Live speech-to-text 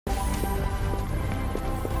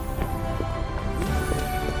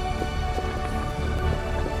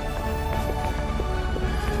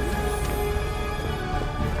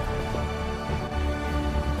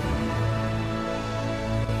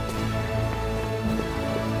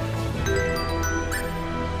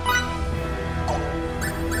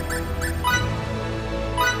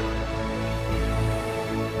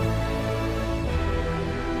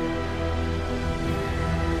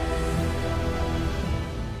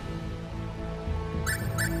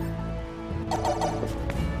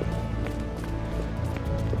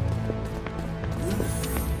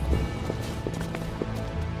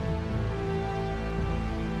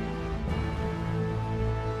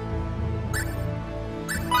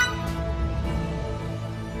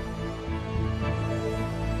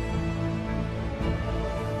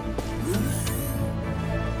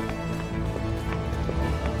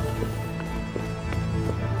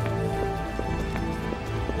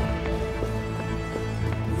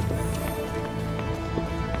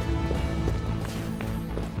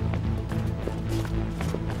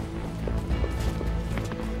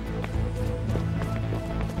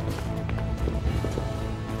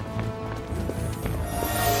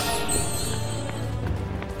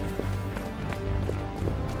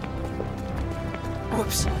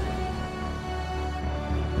lives.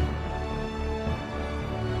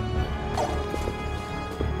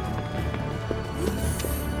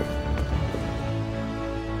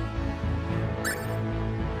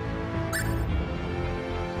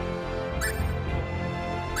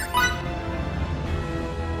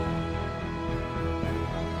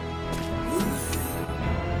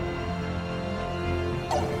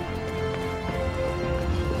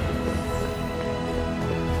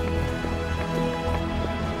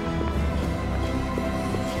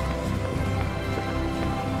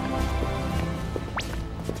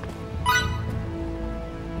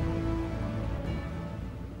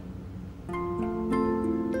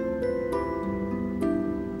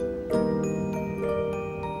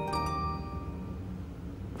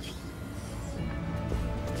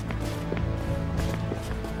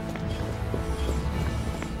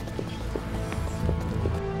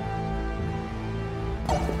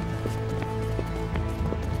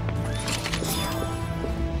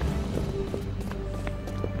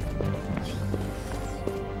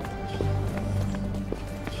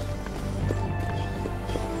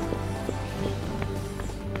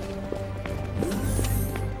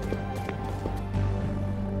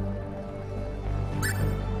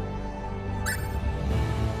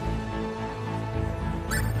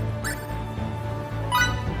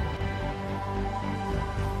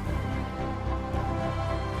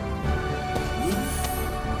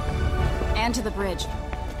 And to the bridge.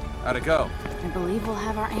 How'd it go? I believe we'll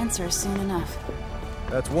have our answers soon enough.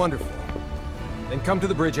 That's wonderful. Then come to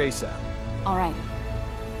the bridge ASAP. All right.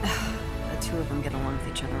 The two of them get along with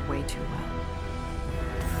each other way too well.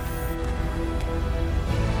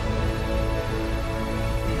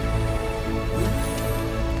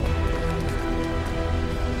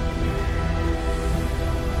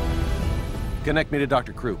 Connect me to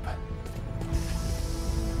Dr. Krupp.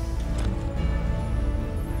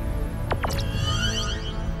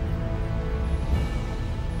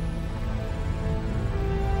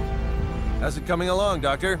 How's it coming along,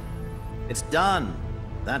 Doctor? It's done.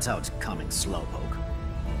 That's how it's coming, slowpoke.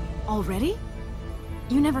 Already?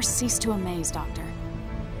 You never cease to amaze, Doctor.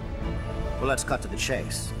 Well, let's cut to the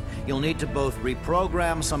chase. You'll need to both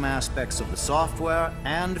reprogram some aspects of the software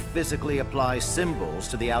and physically apply symbols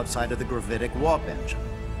to the outside of the gravitic warp engine.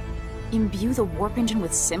 Imbue the warp engine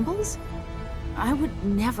with symbols? I would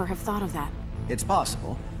never have thought of that. It's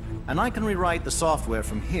possible, and I can rewrite the software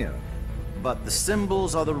from here, but the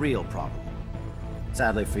symbols are the real problem.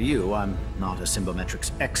 Sadly for you, I'm not a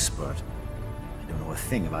symbometrics expert. I don't know a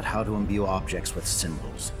thing about how to imbue objects with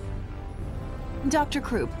symbols. Dr.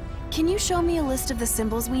 Krupp, can you show me a list of the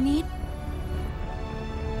symbols we need?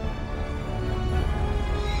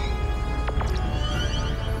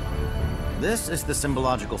 This is the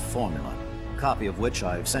symbological formula, a copy of which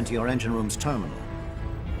I've sent to your engine room's terminal.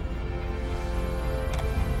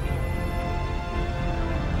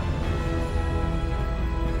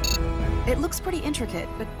 It looks pretty intricate,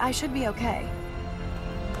 but I should be okay.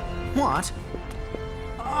 What?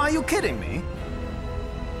 Are you kidding me?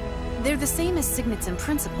 They're the same as signets in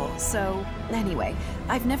principle, so... Anyway,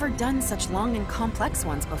 I've never done such long and complex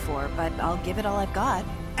ones before, but I'll give it all I've got.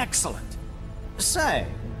 Excellent. Say,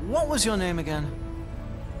 what was your name again?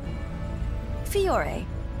 Fiore.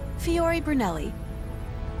 Fiore Brunelli.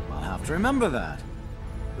 I'll have to remember that.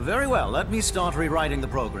 Very well, let me start rewriting the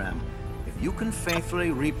program. If you can faithfully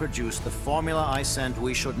reproduce the formula I sent,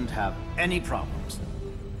 we shouldn't have any problems.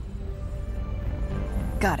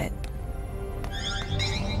 Got it.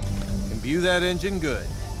 Imbue that engine good.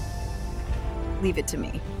 Leave it to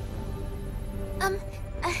me.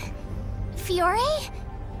 Fiore?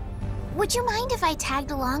 Would you mind if I tagged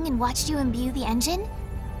along and watched you imbue the engine?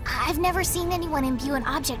 I've never seen anyone imbue an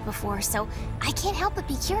object before, so I can't help but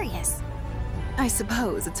be curious. I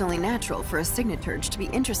suppose it's only natural for a signaturge to be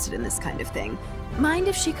interested in this kind of thing. Mind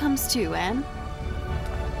if she comes too, Anne?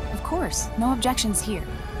 Of course, no objections here.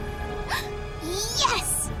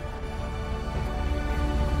 Yes!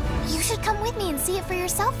 You should come with me and see it for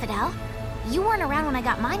yourself, Fidel. You weren't around when I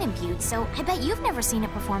got mine imbued, so I bet you've never seen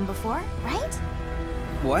it perform before, right?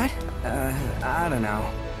 What? I don't know.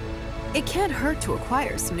 It can't hurt to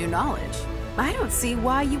acquire some new knowledge. I don't see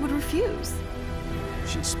why you would refuse.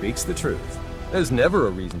 She speaks the truth. There's never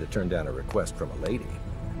a reason to turn down a request from a lady.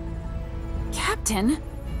 Captain?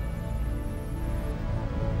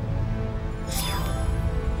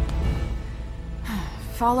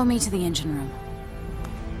 Follow me to the engine room.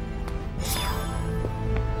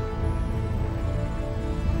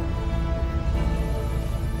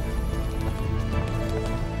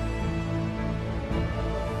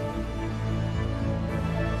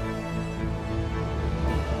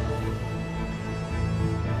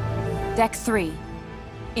 Deck 3.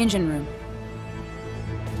 Engine room.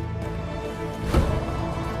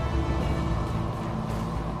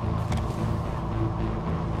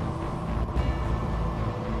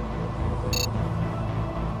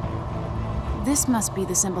 This must be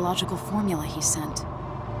the symbological formula he sent.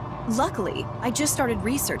 Luckily, I just started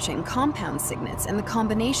researching compound signets and the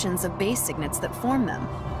combinations of base signets that form them.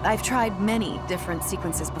 I've tried many different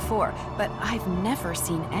sequences before, but I've never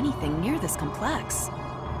seen anything near this complex.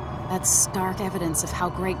 That's stark evidence of how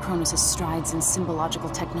great Cronus' strides in symbological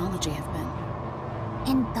technology have been.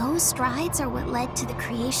 And those strides are what led to the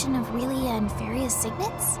creation of Relia and Faria's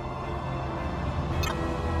signets?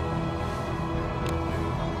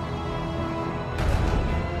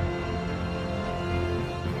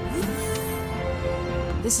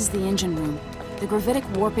 This is the engine room. The gravitic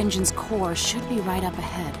warp engine's core should be right up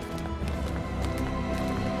ahead.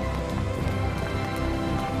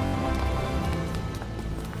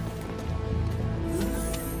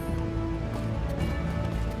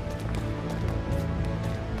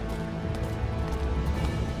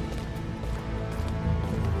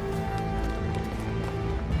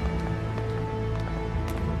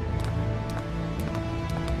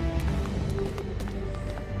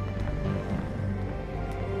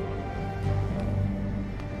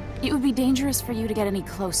 It would be dangerous for you to get any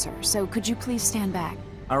closer, so could you please stand back?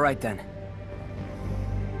 All right then.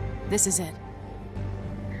 This is it.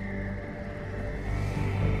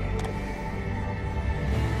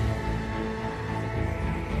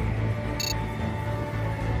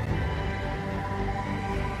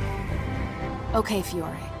 Okay,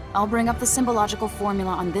 Fiore. I'll bring up the symbological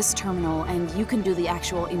formula on this terminal, and you can do the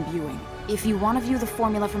actual imbuing. If you want to view the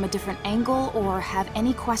formula from a different angle, or have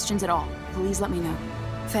any questions at all, please let me know.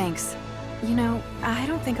 Thanks. You know, I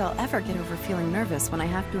don't think I'll ever get over feeling nervous when I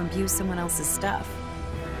have to imbue someone else's stuff.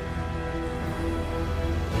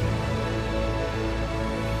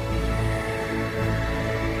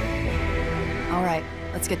 All right,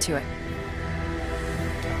 let's get to it.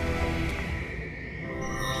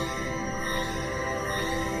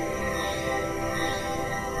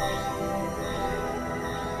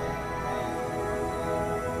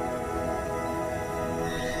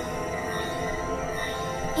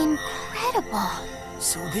 Incredible!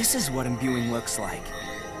 So this is what imbuing looks like.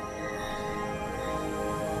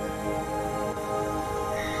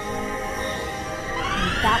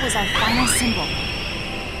 And that was our final symbol.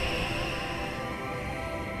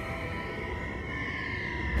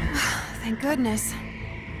 Thank goodness.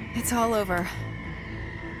 It's all over.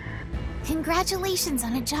 Congratulations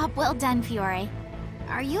on a job well done, Fiore.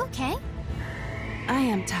 Are you okay? I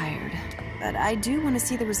am tired, but I do want to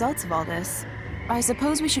see the results of all this. I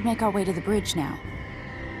suppose we should make our way to the bridge now.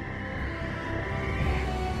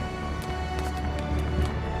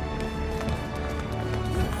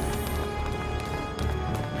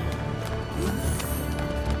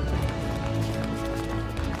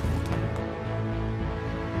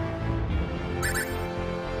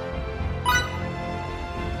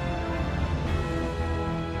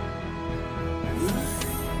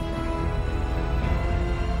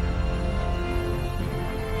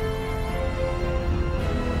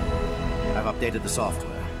 Updated the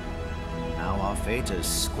software. Now our fate is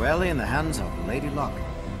squarely in the hands of Lady Luck.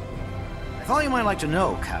 I thought you might like to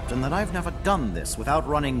know, Captain, that I've never done this without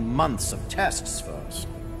running months of tests first.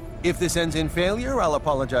 If this ends in failure, I'll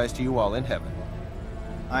apologize to you all in heaven.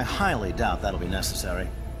 I highly doubt that'll be necessary.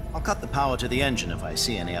 I'll cut the power to the engine if I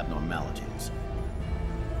see any abnormalities.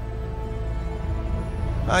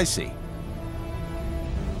 I see.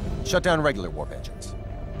 Shut down regular warp engines.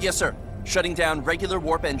 Yes, sir. Shutting down regular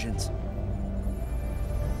warp engines.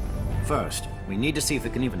 First, we need to see if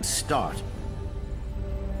it can even start.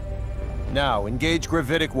 Now, engage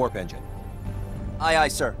gravitic warp engine. Aye, aye,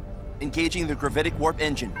 sir. Engaging the gravitic warp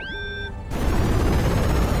engine.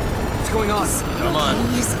 What's going on? Come on.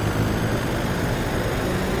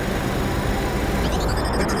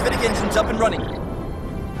 The gravitic engine's up and running.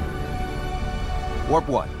 Warp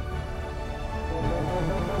 1.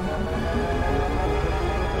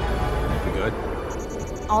 We good?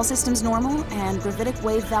 All systems normal, and gravitic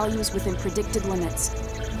wave values within predicted limits.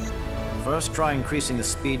 First, try increasing the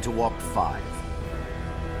speed to warp 5.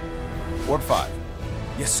 Warp 5.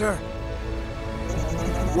 Yes, sir.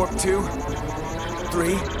 Warp 2,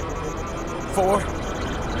 3, 4,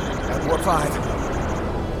 and warp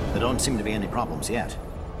 5. There don't seem to be any problems yet.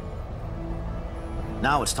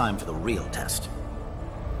 Now it's time for the real test.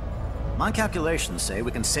 My calculations say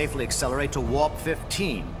we can safely accelerate to warp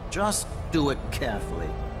 15. Just do it carefully.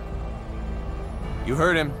 You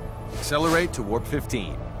heard him. Accelerate to warp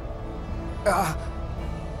 15.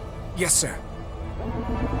 Yes, sir.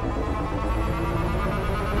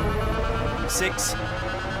 Six,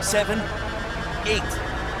 7, 8,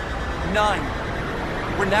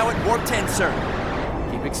 9. We're now at warp 10, sir.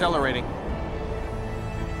 Keep accelerating.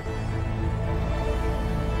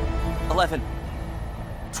 11,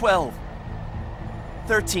 12,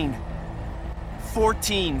 13,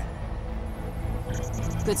 14.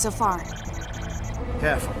 Good so far.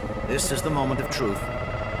 Careful. This is the moment of truth.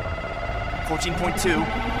 14.2,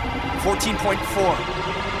 14.4,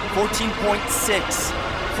 14.6,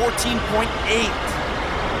 14.8.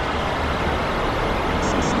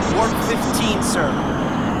 Warp 15, sir.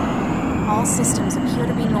 All systems appear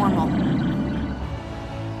to be normal.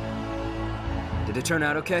 Did it turn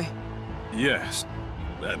out okay? Yes.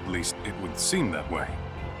 At least it would seem that way.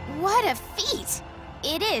 What a feat!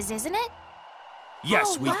 It is, isn't it?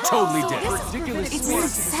 Yes, we totally did. It's a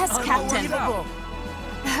success, Captain.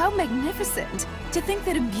 How magnificent! To think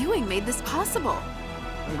that imbuing made this possible.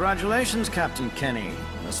 Congratulations, Captain Kenny.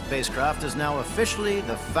 The spacecraft is now officially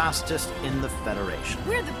the fastest in the Federation.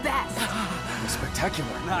 We're the best! Spectacular.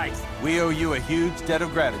 Nice. We owe you a huge debt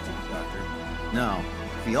of gratitude, Doctor. No,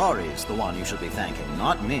 Fiori's the one you should be thanking,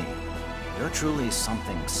 not me. You're truly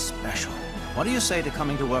something special. What do you say to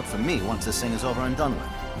coming to work for me once this thing is over and done with?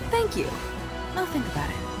 Thank you. I'll think about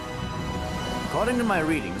it. According to my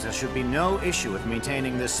readings, there should be no issue with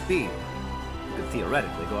maintaining this speed. You could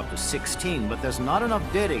theoretically go up to 16, but there's not enough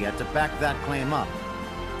data yet to back that claim up.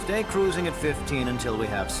 Stay cruising at 15 until we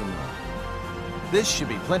have some more. This should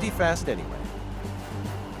be plenty fast anyway.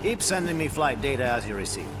 Keep sending me flight data as you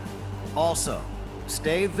receive it. Also,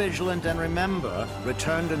 stay vigilant and remember,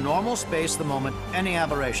 return to normal space the moment any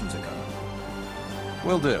aberrations occur.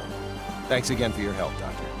 Will do. Thanks again for your help,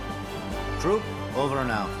 Doctor. Troop, over and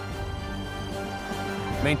out.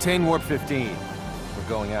 Maintain warp 15. We're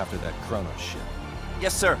going after that Chronos ship.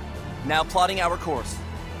 Yes, sir. Now plotting our course.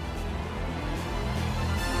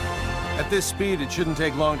 At this speed, it shouldn't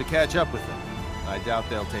take long to catch up with them. I doubt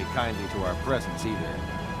they'll take kindly to our presence either.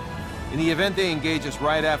 In the event they engage us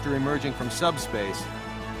right after emerging from subspace,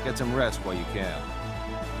 get some rest while you can.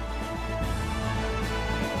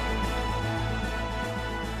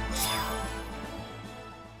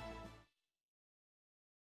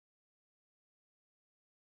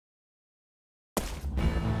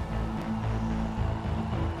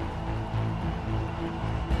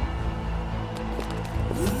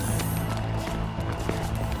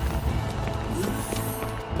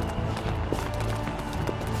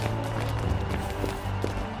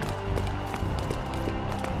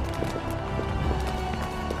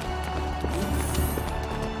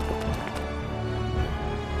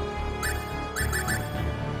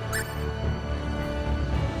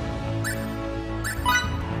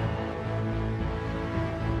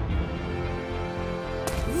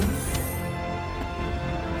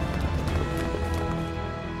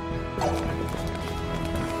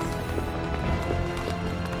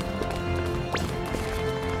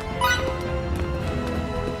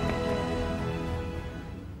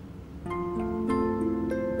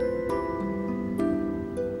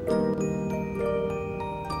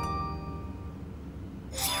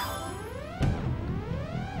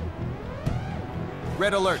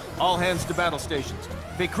 Red alert. All hands to battle stations.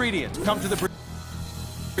 Vacridians, come to the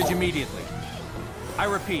bridge immediately. I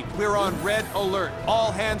repeat, we're on red alert.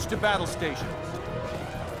 All hands to battle stations.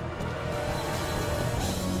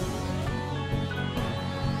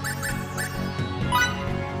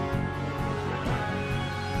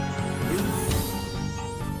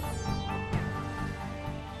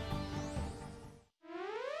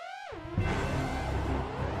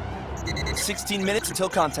 It's 16 minutes until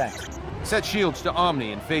contact. Set shields to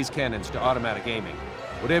Omni and phase cannons to automatic aiming.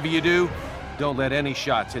 Whatever you do, don't let any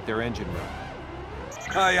shots hit their engine room.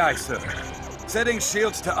 Aye, aye, sir. Setting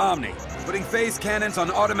shields to Omni. Putting phase cannons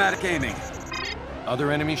on automatic aiming.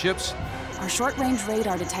 Other enemy ships? Our short-range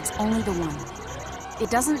radar detects only the one.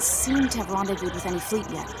 It doesn't seem to have rendezvoused with any fleet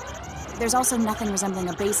yet. There's also nothing resembling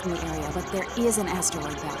a base in the area, but there is an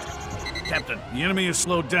asteroid belt. Captain, the enemy is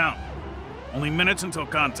slowed down. Only minutes until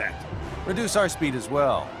contact. Reduce our speed as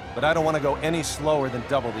well, but I don't want to go any slower than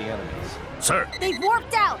double the enemy's. Sir. They've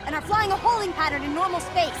warped out and are flying a holding pattern in normal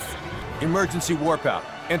space. Emergency warp out.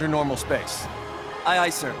 Enter normal space. Aye, aye,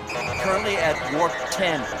 sir. Currently at warp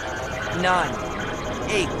 10, 9,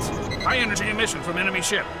 8. High energy emission from enemy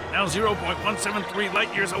ship. Now 0.173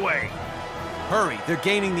 light years away. Hurry, they're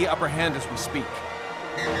gaining the upper hand as we speak.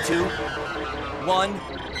 2, 1.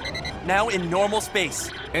 Now in normal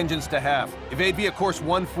space. Engines to half. Evade via course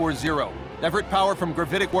 140. Divert power from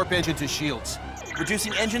gravitic warp engine to shields.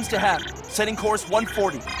 Reducing engines to half. Setting course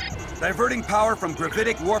 140. Diverting power from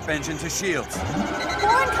gravitic warp engine to shields.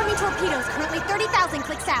 4 incoming torpedoes, currently 30,000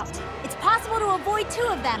 clicks out. It's possible to avoid 2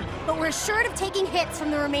 of them, but we're assured of taking hits from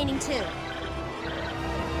the remaining 2.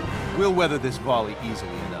 We'll weather this volley easily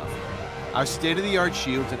enough. Our state-of-the-art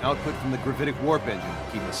shields and output from the gravitic warp engine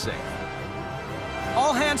will keep us safe.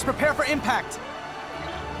 All hands prepare for impact!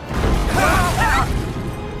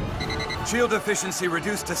 Shield efficiency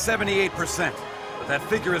reduced to 78%, but that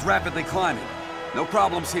figure is rapidly climbing. No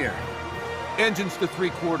problems here. Engines to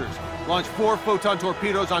 3/4. Launch 4 photon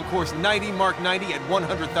torpedoes on course 90 Mark 90 at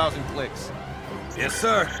 100,000 clicks. Yes,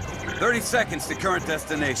 sir. 30 seconds to current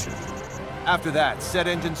destination. After that, set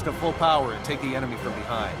engines to full power and take the enemy from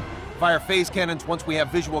behind. Fire phase cannons once we have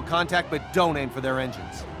visual contact, but don't aim for their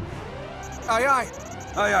engines. Aye, aye.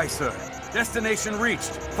 Aye, aye, sir. Destination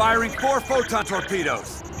reached. Firing 4 photon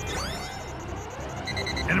torpedoes.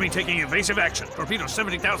 Enemy taking evasive action. Torpedo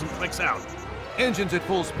 70,000 clicks out. Engines at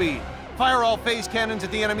full speed. Fire all phase cannons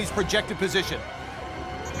at the enemy's projected position.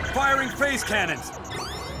 Firing phase cannons.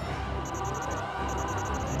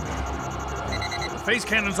 The phase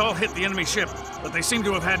cannons all hit the enemy ship, but they seem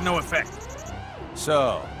to have had no effect.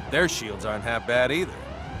 So, their shields aren't half bad either.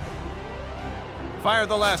 Fire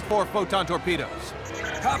the last 4 photon torpedoes.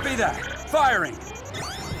 Copy that. Firing.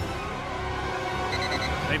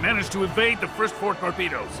 They managed to evade the first 4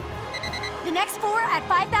 torpedoes. The next 4 at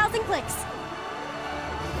 5,000 clicks.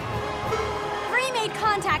 3 made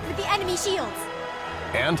contact with the enemy shields.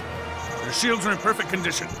 And? Their shields are in perfect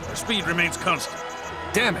condition. Their speed remains constant.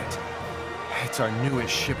 Damn it! It's our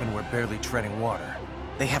newest ship and we're barely treading water.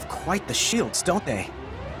 They have quite the shields, don't they?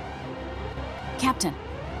 Captain,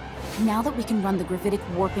 now that we can run the gravitic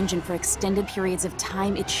warp engine for extended periods of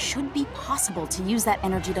time, it should be possible to use that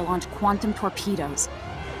energy to launch quantum torpedoes.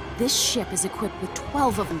 This ship is equipped with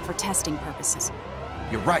 12 of them for testing purposes.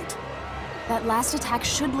 You're right. That last attack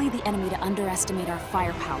should lead the enemy to underestimate our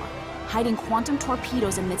firepower. Hiding quantum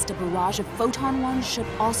torpedoes amidst a barrage of photon ones should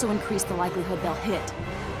also increase the likelihood they'll hit.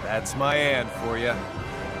 That's my and for you.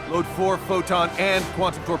 Load 4 photon and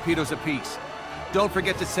quantum torpedoes apiece. Don't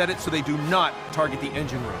forget to set it so they do not target the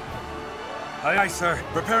engine room. Aye, aye, sir.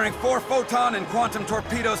 Preparing 4 photon and quantum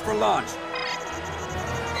torpedoes for launch.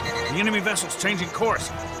 The enemy vessel's changing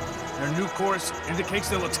course. Their new course indicates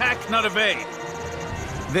they'll attack, not evade.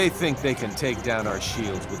 They think they can take down our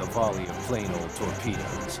shields with a volley of plain old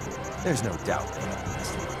torpedoes. There's no doubt they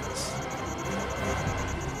underestimate us.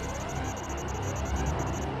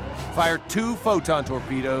 Fire 2 photon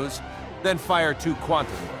torpedoes, then fire 2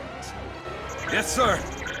 quantum ones. Yes, sir.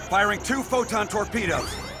 Firing 2 photon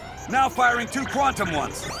torpedoes. Now firing 2 quantum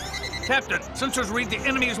ones. Captain, sensors read the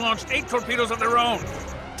enemy has launched 8 torpedoes of their own.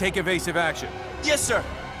 Take evasive action. Yes, sir.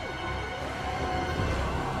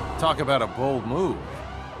 Talk about a bold move.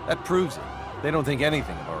 That proves it. They don't think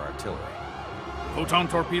anything of our artillery. Photon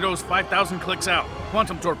torpedoes, 5,000 clicks out.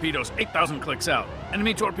 Quantum torpedoes, 8,000 clicks out.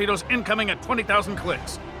 Enemy torpedoes incoming at 20,000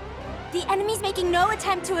 clicks. The enemy's making no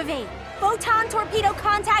attempt to evade. Photon torpedo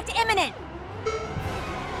contact imminent.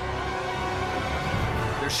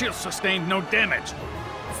 Their shields sustained no damage.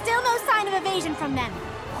 Still no sign of evasion from them.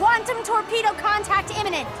 Quantum torpedo contact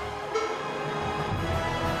imminent.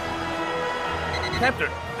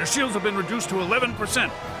 Captain, their shields have been reduced to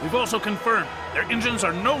 11%. We've also confirmed their engines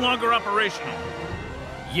are no longer operational.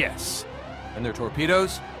 Yes. And their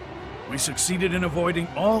torpedoes? We succeeded in avoiding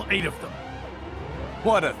all 8 of them.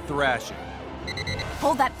 What a thrashing.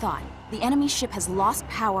 Hold that thought. The enemy ship has lost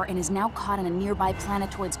power and is now caught in a nearby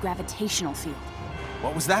planetoid's gravitational field.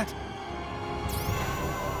 What was that?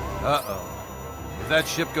 Uh-oh. If that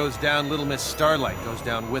ship goes down, Little Miss Starlight goes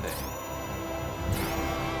down with it.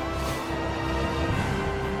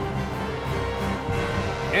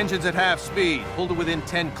 Engines at half speed. Pull to within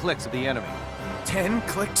 10 clicks of the enemy. 10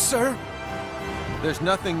 clicks, sir? There's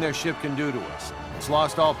nothing their ship can do to us. It's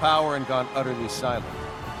lost all power and gone utterly silent.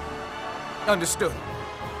 Understood.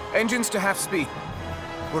 Engines to half speed.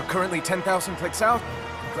 We're currently 10,000 clicks out,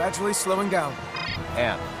 gradually slowing down.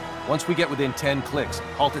 And once we get within 10 clicks,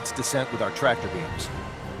 halt its descent with our tractor beams.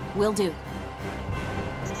 Will do.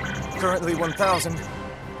 Currently 1,000,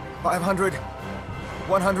 500,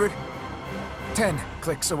 100, 10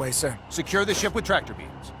 clicks away, sir. Secure the ship with tractor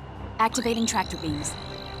beams. Activating tractor beams.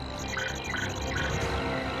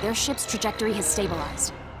 Their ship's trajectory has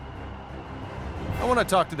stabilized. I want to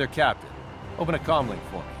talk to their captain. Open a comlink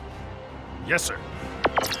for me. Yes, sir.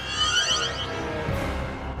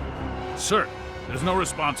 Sir, there's no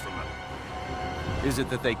response from them. Is it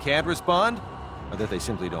that they can't respond, or that they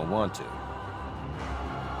simply don't want to?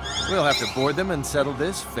 We'll have to board them and settle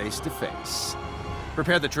this face to face.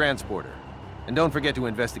 Prepare the transporter, and don't forget to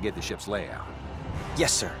investigate the ship's layout.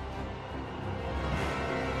 Yes, sir.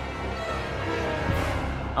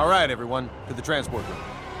 All right, everyone, to the transport room.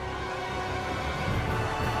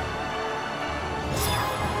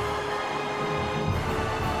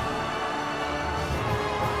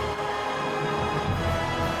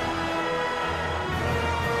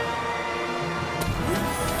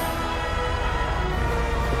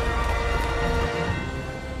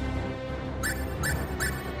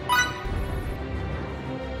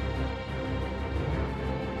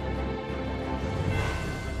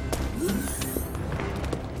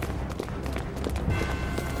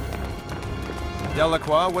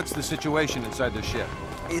 Delacroix, what's the situation inside the ship?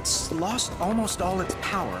 It's lost almost all its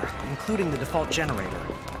power, including the default generator.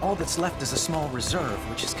 All that's left is a small reserve,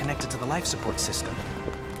 which is connected to the life support system.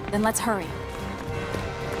 Then let's hurry.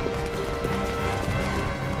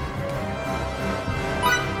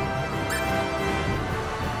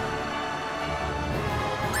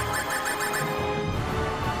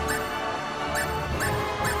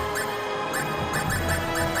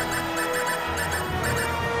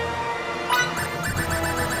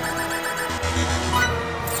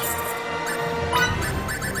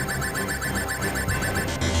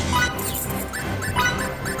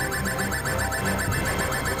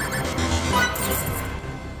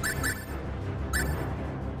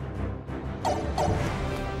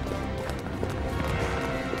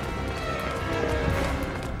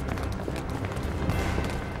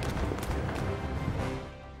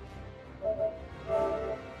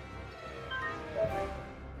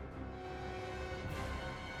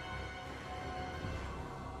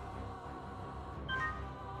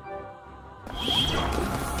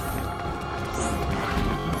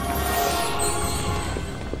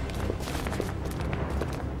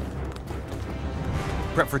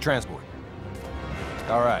 Prep for transport.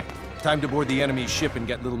 All right, time to board the enemy ship and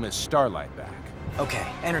get Little Miss Starlight back. Okay,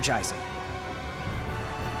 energizing.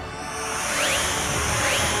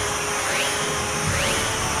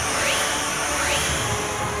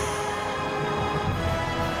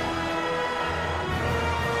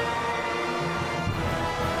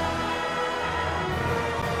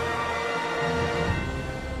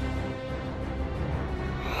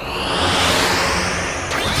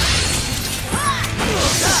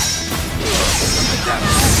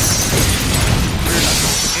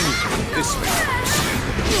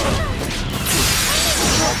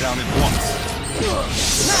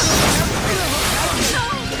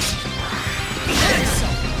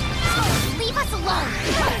 Leave us alone!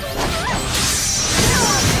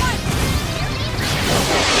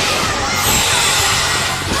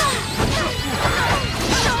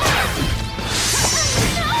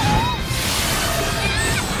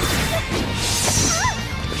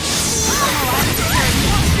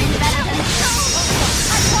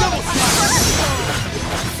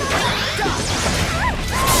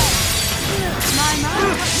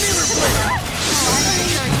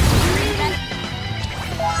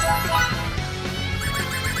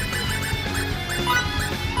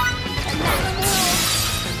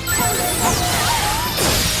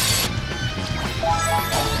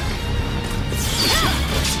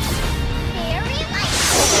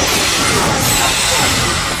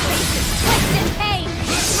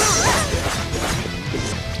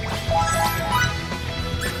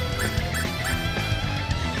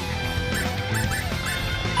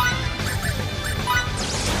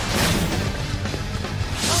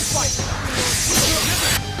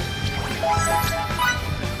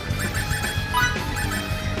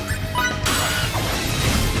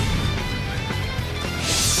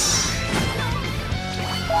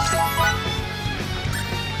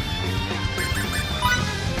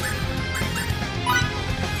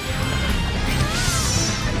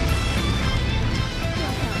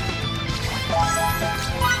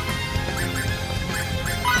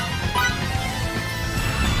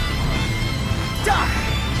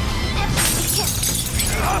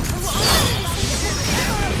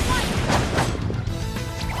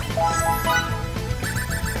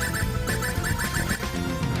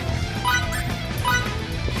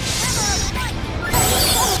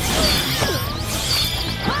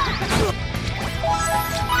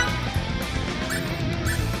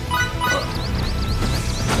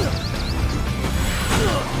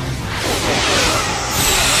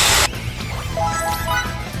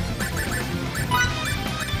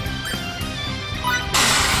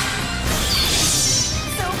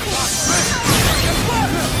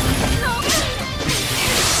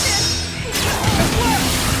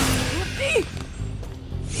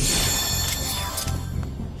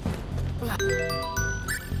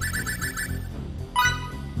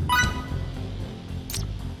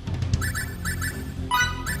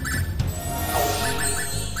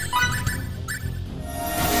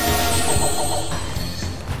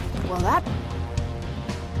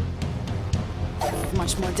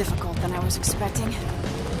 was expecting.